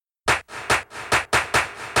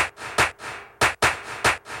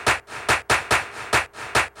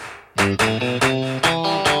Hello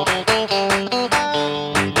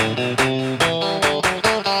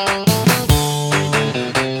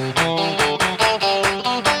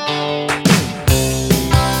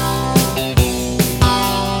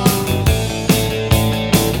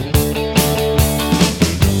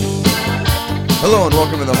and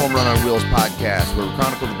welcome to the Home Run on Wheels podcast, where we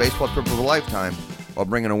chronicle the baseball trip of a lifetime while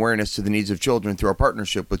bringing awareness to the needs of children through our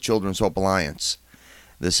partnership with Children's Hope Alliance.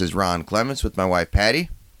 This is Ron Clements with my wife Patty.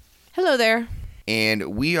 Hello there.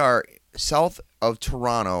 And we are south of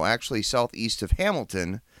Toronto, actually southeast of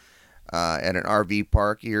Hamilton, at an RV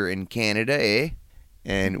park here in Canada, eh?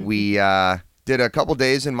 And we did a couple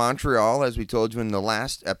days in Montreal, as we told you in the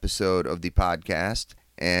last episode of the podcast.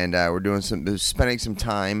 And we're spending some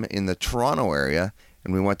time in the Toronto area.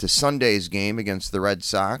 And we went to Sunday's game against the Red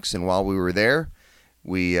Sox. And while we were there,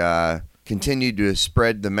 we continued to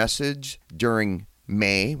spread the message during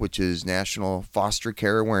May, which is National Foster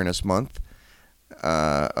Care Awareness Month,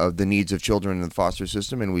 of the needs of children in the foster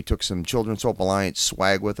system. And we took some Children's Hope Alliance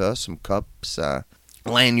swag with us, some cups,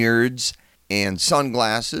 lanyards, and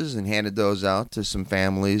sunglasses, and handed those out to some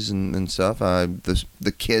families and stuff.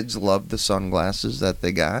 The kids loved the sunglasses that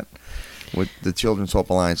they got with the Children's Hope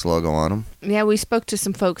Alliance logo on them. Yeah, we spoke to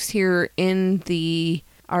some folks here in the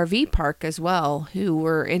RV park as well who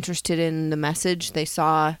were interested in the message. They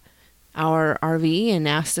saw our RV and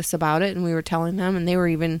asked us about it, and we were telling them, and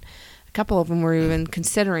a couple of them were even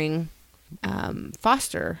considering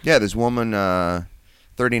foster. Yeah, this woman,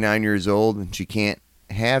 39 years old, and she can't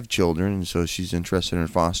have children, and so she's interested in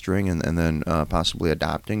fostering and then possibly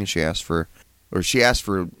adopting. And she asked for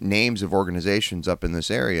names of organizations up in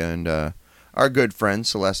this area, and our good friend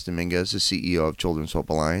Celeste Dominguez, the CEO of Children's Hope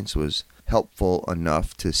Alliance, was helpful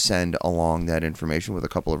enough to send along that information with a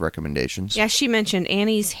couple of recommendations. Yeah, she mentioned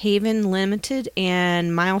Annie's Haven Limited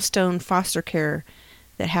and Milestone Foster Care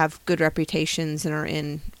that have good reputations and are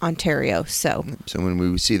in Ontario. So when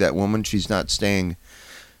we see that woman, she's staying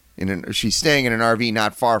in an RV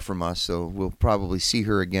not far from us, so we'll probably see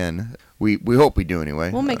her again. We hope we do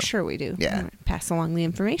anyway. We'll make sure we do. Yeah. Pass along the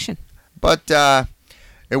information. But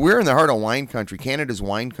we're in the heart of wine country, Canada's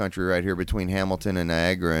wine country, right here between Hamilton and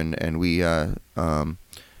Niagara, and we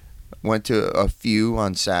went to a few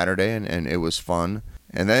on Saturday, and it was fun.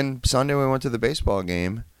 And then Sunday we went to the baseball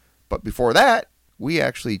game. But before that, we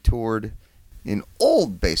actually toured an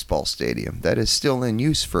old baseball stadium that is still in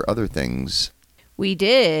use for other things. We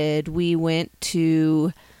did. We went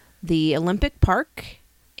to the Olympic Park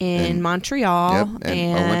in Montreal. Yep,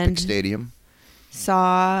 and Olympic Stadium.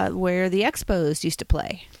 Saw where the Expos used to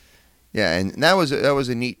play. Yeah, and that was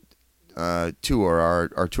a neat tour.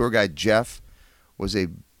 Our tour guide Jeff was a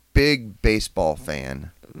big baseball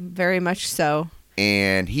fan. Very much so.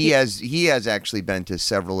 And he has actually been to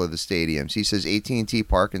several of the stadiums. He says AT&T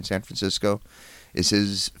Park in San Francisco is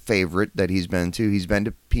his favorite that he's been to. He's been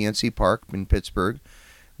to PNC Park in Pittsburgh,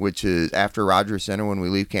 which is after Rogers Center when we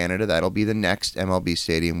leave Canada. That'll be the next MLB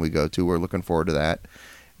stadium we go to. We're looking forward to that.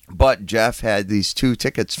 But Jeff had these two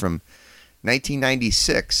tickets from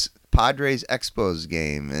 1996 Padres Expos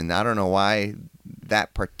game, and I don't know why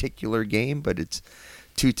that particular game, but it's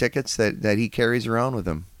two tickets that he carries around with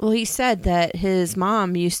him. Well, he said that his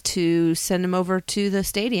mom used to send him over to the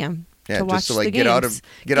stadium to watch the games.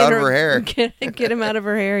 Get out of her hair. Get him out of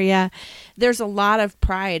her hair, yeah. There's a lot of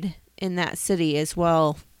pride in that city as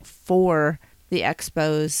well for the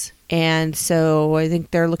Expos, and so I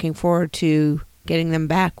think they're looking forward to getting them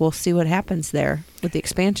back. We'll see what happens there with the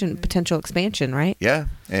potential expansion, right? Yeah,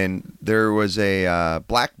 and there was a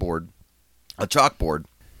chalkboard,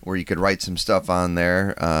 where you could write some stuff on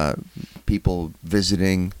there, people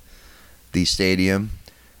visiting the stadium,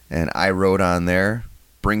 and I wrote on there,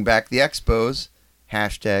 "Bring back the Expos,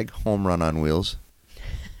 #Home Run on Wheels."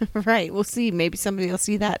 Right, we'll see. Maybe somebody will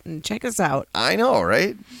see that and check us out. I know,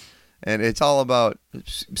 right? And it's all about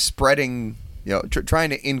spreading, trying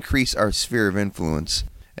to increase our sphere of influence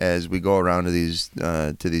as we go around to these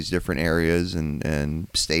different areas and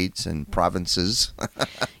states and provinces.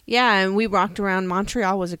 Yeah, and we walked around.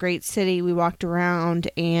 Montreal was a great city. We walked around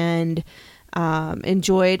and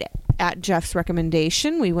enjoyed, at Jeff's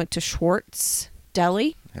recommendation, we went to Schwartz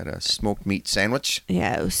Deli. Had a smoked meat sandwich.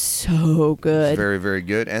 Yeah, it was so good. Very, very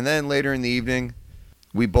good. And then later in the evening,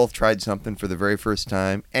 we both tried something for the very first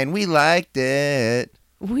time, and we liked it.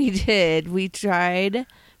 We did. We tried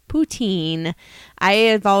poutine. I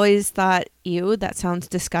have always thought, ew, that sounds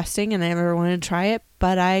disgusting, and I never wanted to try it,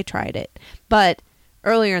 but I tried it. But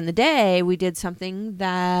earlier in the day, we did something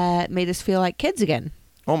that made us feel like kids again.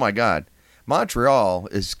 Oh, my God. Montreal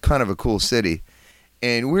is kind of a cool city,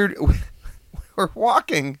 and we're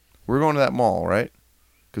walking. We're going to that mall, right?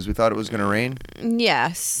 because we thought it was going to rain?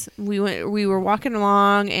 Yes, we were walking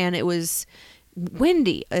along, and it was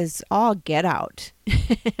windy as all get out,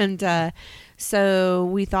 and so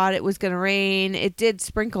we thought it was going to rain. It did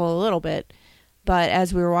sprinkle a little bit, but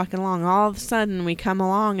as we were walking along, all of a sudden we come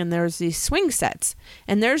along, and there's these swing sets,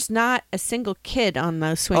 and there's not a single kid on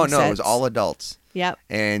those swing sets. Oh no, it was all adults. Yep.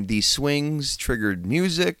 And the swings triggered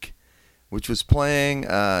music, which was playing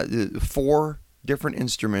 4 different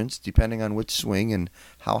instruments depending on which swing and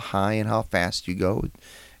how high and how fast you go.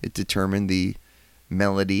 It determined the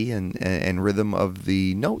melody and rhythm of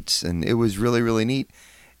the notes, and it was really, really neat.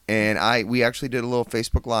 And we actually did a little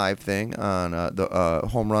Facebook Live thing on the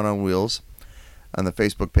Home Run on Wheels on the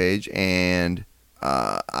Facebook page, and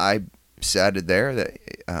I said there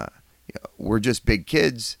that we're just big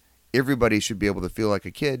kids. Everybody should be able to feel like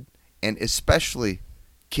a kid, and especially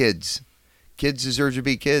kids. Kids deserve to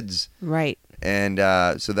be kids. Right. And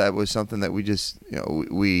so that was something that we just,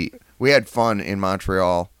 we had fun in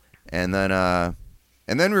Montreal, and then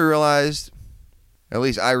we realized, at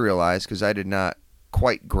least I realized, because I did not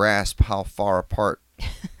quite grasp how far apart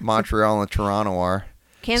Montreal and Toronto are.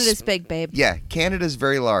 Canada's big, babe. Yeah, Canada's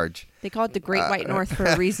very large. They call it the Great White North for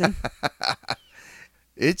a reason.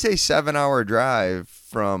 It's a 7-hour drive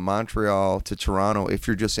from Montreal to Toronto if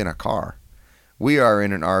you're just in a car. We are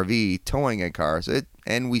in an RV towing a car,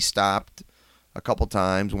 and we stopped a couple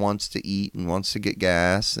times, once to eat and once to get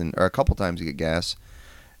gas, or a couple times to get gas.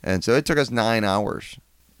 And so it took us 9 hours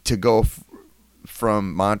to go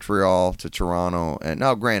from Montreal to Toronto. And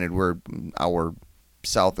now, granted, we're an hour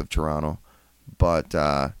south of Toronto, but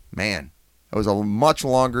man, it was a much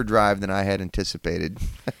longer drive than I had anticipated.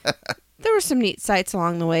 There were some neat sights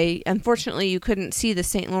along the way. Unfortunately, you couldn't see the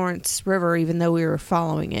St. Lawrence River, even though we were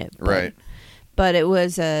following it. Right. But it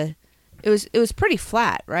was pretty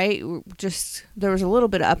flat, right? Just there was a little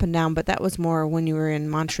bit of up and down, but that was more when you were in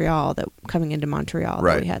Montreal. That coming into Montreal,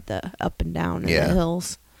 right, that we had the up and down in the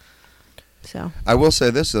hills. So I will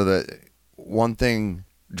say this though, that one thing,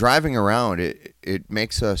 driving around, it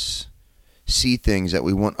makes us see things that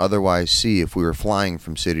we wouldn't otherwise see if we were flying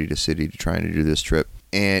from city to city to trying to do this trip,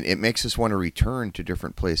 and it makes us want to return to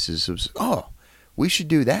different places. It was, we should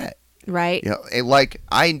do that. Right. Like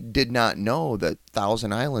I did not know that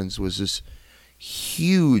Thousand Islands was this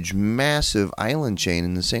huge, massive island chain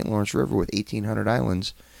in the St. Lawrence River with 1,800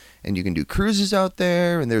 islands, and you can do cruises out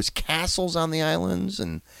there, and there's castles on the islands,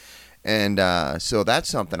 and so that's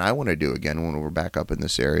something I want to do again when we're back up in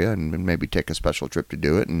this area, and maybe take a special trip to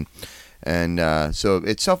do it, and so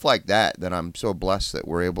it's stuff like that I'm so blessed that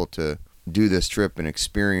we're able to do this trip and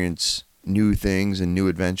experience new things and new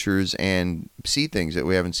adventures and see things that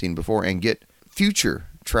we haven't seen before and get future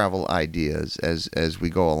travel ideas as we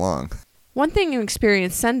go along. One thing you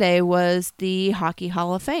experienced Sunday was the Hockey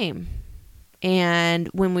Hall of Fame. And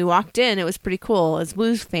when we walked in, it was pretty cool as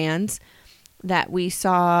Blues fans that we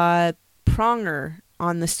saw Pronger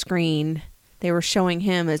on the screen. They were showing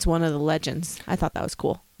him as one of the legends. I thought that was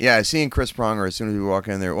cool. Yeah, seeing Chris Pronger as soon as we walk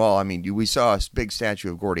in there. Well, I mean, we saw a big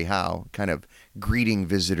statue of Gordie Howe kind of greeting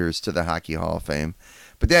visitors to the Hockey Hall of Fame.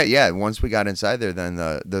 But once we got inside there, then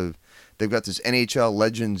they've got this NHL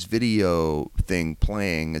Legends video thing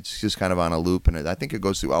playing. It's just kind of on a loop, and I think it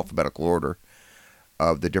goes through alphabetical order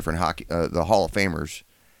of the different the Hall of Famers.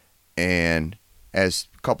 And as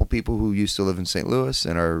a couple people who used to live in St. Louis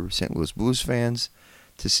and are St. Louis Blues fans,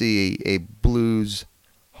 to see a Blues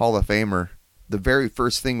Hall of Famer, the very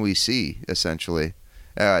first thing we see, essentially,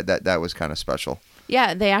 that was kind of special.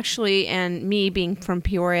 Yeah, they actually, and me being from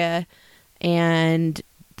Peoria, and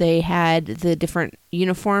they had the different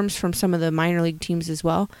uniforms from some of the minor league teams as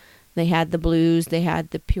well. They had the Blues, they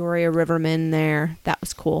had the Peoria Rivermen there. That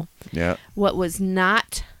was cool. Yeah. What was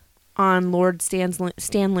not on Lord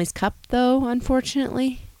Stanley's Cup, though,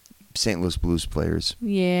 unfortunately? St. Louis Blues players.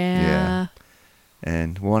 Yeah.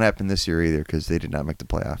 And won't happen this year either because they did not make the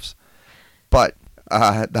playoffs. But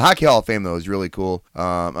the Hockey Hall of Fame, though, is really cool.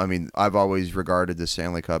 I mean, I've always regarded the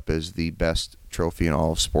Stanley Cup as the best trophy in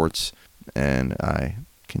all of sports, and I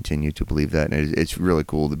continue to believe that. And it's really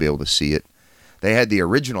cool to be able to see it. They had the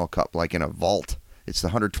original cup, like in a vault. It's the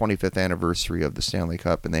 125th anniversary of the Stanley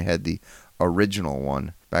Cup, and they had the original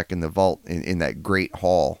one back in the vault in that great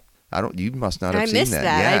hall. You must not have seen that. I missed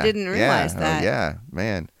that. Yeah. I didn't realize that. Yeah,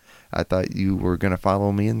 man. I thought you were going to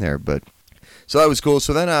follow me in there, but so that was cool.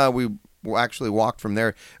 So then we actually walked from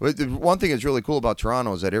there. One thing that's really cool about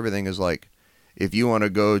Toronto is that everything is like, if you want to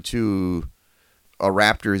go to a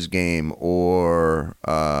Raptors game or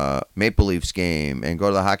Maple Leafs game and go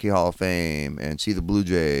to the Hockey Hall of Fame and see the Blue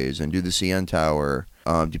Jays and do the CN Tower,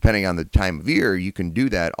 depending on the time of year, you can do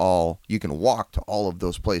that all. You can walk to all of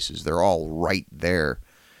those places. They're all right there.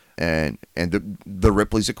 and the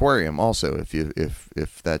Ripley's Aquarium also,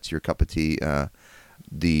 if that's your cup of tea.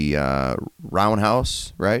 The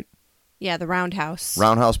Roundhouse, right? Yeah, the Roundhouse.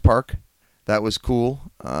 Roundhouse Park, that was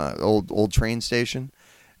cool. Old train station,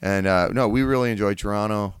 and no, we really enjoyed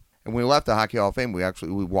Toronto. And when we left the Hockey Hall of Fame, we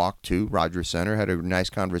walked to Rogers Center, had a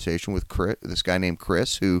nice conversation with this guy named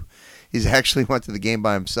Chris, who he's actually went to the game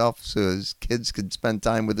by himself, so his kids could spend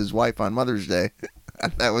time with his wife on Mother's Day.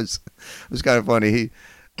 That was kind of funny.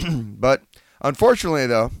 But unfortunately,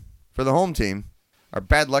 though, for the home team, our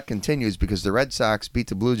bad luck continues because the Red Sox beat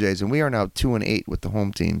the Blue Jays, and we are now 2-8 with the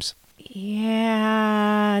home teams.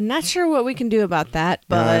 Yeah, not sure what we can do about that,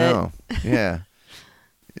 but I know. Yeah.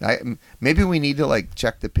 Maybe we need to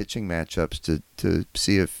check the pitching matchups to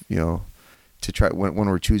see if to try when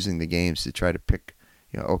we're choosing the games to try to pick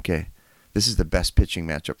okay, this is the best pitching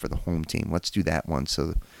matchup for the home team. Let's do that one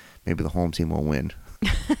so maybe the home team will win.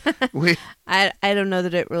 I don't know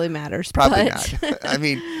that it really matters. Probably but... not. I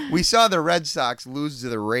mean, we saw the Red Sox lose to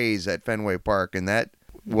the Rays at Fenway Park, and that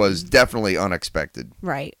was definitely unexpected.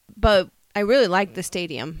 Right, but I really like the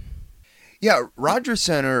stadium. Yeah, Rogers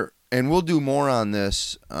Center. And we'll do more on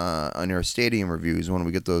this on our stadium reviews when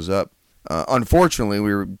we get those up. Unfortunately,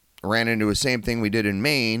 we ran into the same thing we did in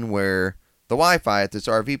Maine, where the Wi-Fi at this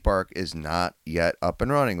RV park is not yet up and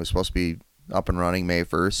running. It was supposed to be up and running May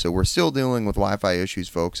 1st, so we're still dealing with Wi-Fi issues,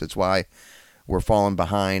 folks. That's why we're falling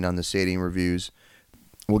behind on the stadium reviews.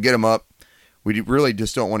 We'll get them up. We really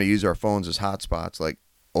just don't want to use our phones as hotspots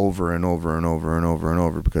over and over and over and over and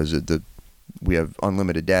over because we have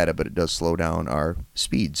unlimited data, but it does slow down our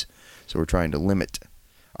speeds. So we're trying to limit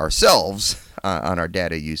ourselves on our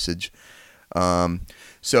data usage.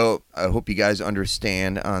 So I hope you guys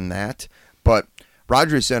understand on that. But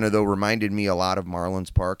Rogers Center, though, reminded me a lot of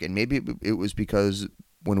Marlins Park. And maybe it was because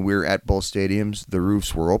when we were at both stadiums, the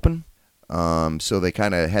roofs were open. So they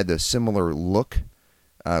kind of had the similar look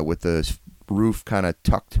with the roof kind of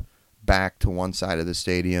tucked back to one side of the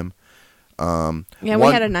stadium. We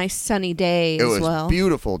had a nice sunny day as well. It was a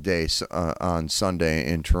beautiful day on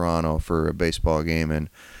Sunday in Toronto for a baseball game. And,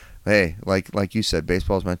 hey, like you said,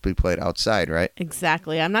 baseball's meant to be played outside, right?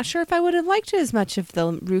 Exactly. I'm not sure if I would have liked it as much if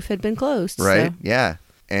the roof had been closed. Right, so. Yeah.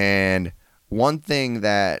 And one thing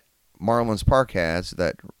that Marlins Park has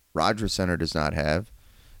that Rogers Center does not have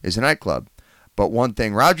is a nightclub. But one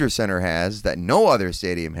thing Rogers Center has that no other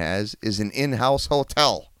stadium has is an in-house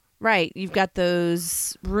hotel. Right, you've got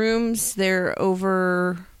those rooms. They're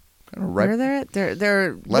over. Where they're at?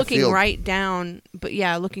 They're looking field. Right down. But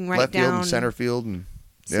yeah, looking right left down. Left field and center field and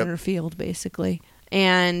center field basically.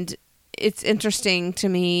 And it's interesting to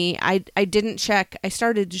me. I didn't check. I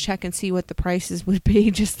started to check and see what the prices would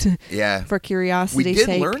be just for curiosity's sake.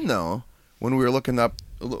 We did learn though when we were looking up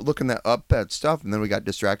that stuff, and then we got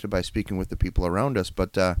distracted by speaking with the people around us.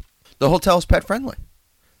 But the hotel's pet friendly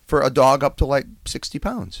for a dog up to 60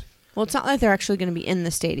 pounds. Well, it's not like they're actually going to be in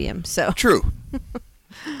the stadium, so. True.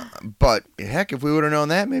 But, heck, if we would have known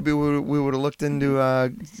that, maybe we would have looked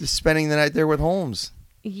into spending the night there with Holmes.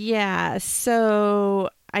 Yeah, so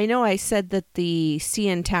I know I said that the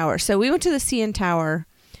CN Tower. So we went to the CN Tower,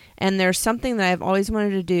 and there's something that I've always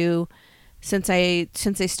wanted to do since I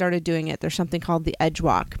started doing it. There's something called the Edge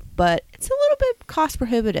Walk, but it's a little bit cost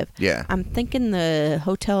prohibitive. Yeah. I'm thinking the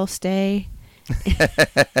hotel stay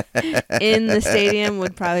in the stadium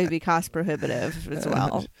would probably be cost prohibitive as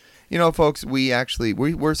well. Folks, we've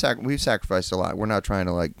sacrificed a lot. We're not trying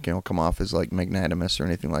to come off as magnanimous or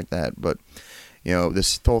anything like that. But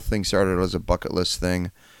this whole thing started as a bucket list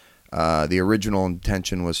thing. The original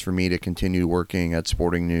intention was for me to continue working at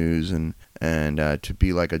Sporting News and to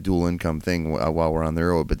be like a dual income thing while we're on the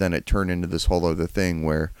road. But then it turned into this whole other thing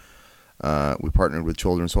where we partnered with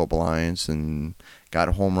Children's Hope Alliance and got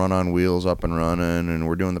a Home Run on Wheels up and running, and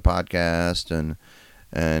we're doing the podcast,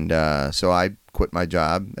 and so I quit my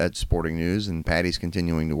job at Sporting News, and Patty's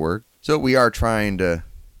continuing to work. So we are trying to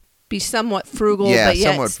be somewhat frugal, but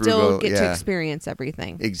yet still get to experience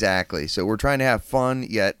everything. Exactly. So we're trying to have fun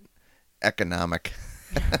yet economic.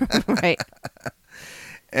 Right.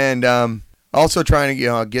 And also trying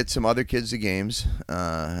to get some other kids to games,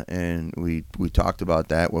 and we talked about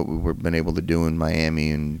that, what we've been able to do in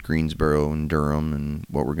Miami and Greensboro and Durham, and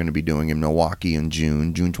what we're going to be doing in Milwaukee in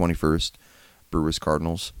June 21st, Brewers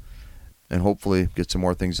Cardinals, and hopefully get some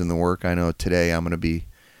more things in the work. I know today I'm going to be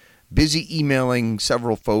busy emailing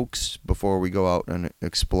several folks before we go out and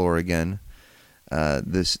explore again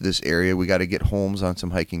this area. We got to get Holmes on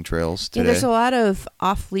some hiking trails today. Yeah, there's a lot of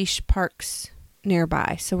off-leash parks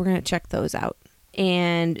nearby, so we're going to check those out.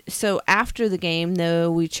 And so after the game, though,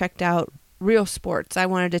 we checked out Real Sports. I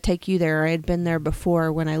wanted to take you there. I had been there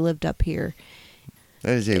before when I lived up here.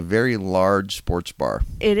 That is a very large sports bar.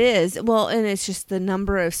 It is. Well, and it's just the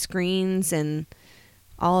number of screens and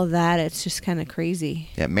all of that. It's just kind of crazy.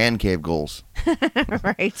 Yeah, man cave goals.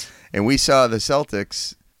 Right. And we saw the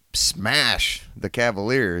Celtics smash the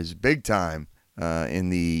Cavaliers big time in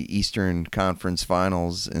the Eastern Conference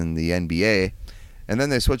Finals in the NBA. And then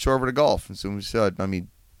they switched over to golf. And so we saw,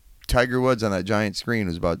 Tiger Woods on that giant screen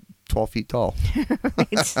was about 12 feet tall.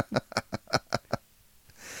 Right.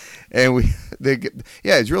 And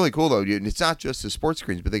it's really cool though. And it's not just the sports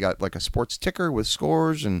screens, but they got like a sports ticker with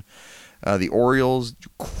scores, and the Orioles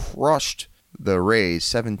crushed the Rays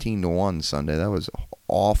 17-1 Sunday. That was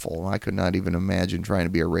awful. I could not even imagine trying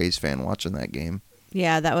to be a Rays fan watching that game.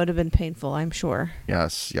 Yeah, that would have been painful, I'm sure.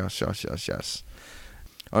 Yes.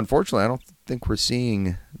 Unfortunately, I don't think we're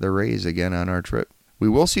seeing the Rays again on our trip. We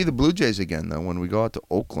will see the Blue Jays again, though, when we go out to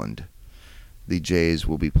Oakland. The Jays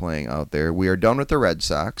will be playing out there. We are done with the Red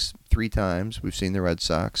Sox 3 times. We've seen the Red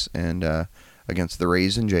Sox and against the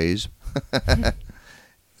Rays and Jays. And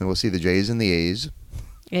we'll see the Jays and the A's.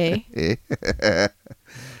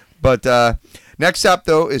 But next up,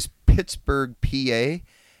 though, is Pittsburgh, PA.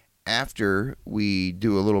 After we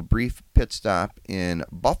do a little brief pit stop in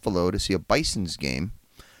Buffalo to see a Bison's game.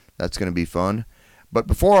 That's going to be fun. But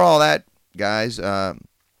before all that, guys,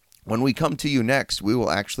 when we come to you next, we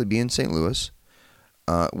will actually be in St. Louis.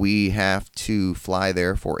 We have to fly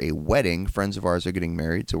there for a wedding. Friends of ours are getting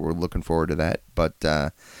married, so we're looking forward to that. But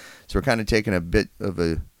so we're kind of taking a bit of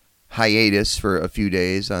a hiatus for a few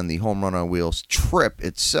days on the Home Run on Wheels trip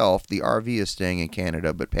itself. The RV is staying in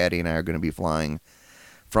Canada, but Patty and I are going to be flying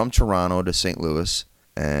from Toronto to St. Louis,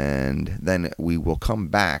 and then we will come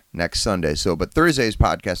back next Sunday. But Thursday's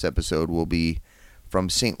podcast episode will be from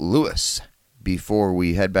St. Louis before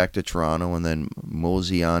we head back to Toronto and then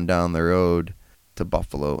mosey on down the road to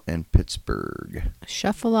Buffalo and Pittsburgh.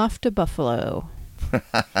 Shuffle off to Buffalo. So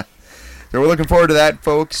we're looking forward to that,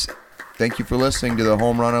 folks. Thank you for listening to the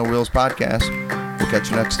Home Run on Wheels podcast. We'll catch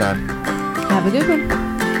you next time. Have a good one.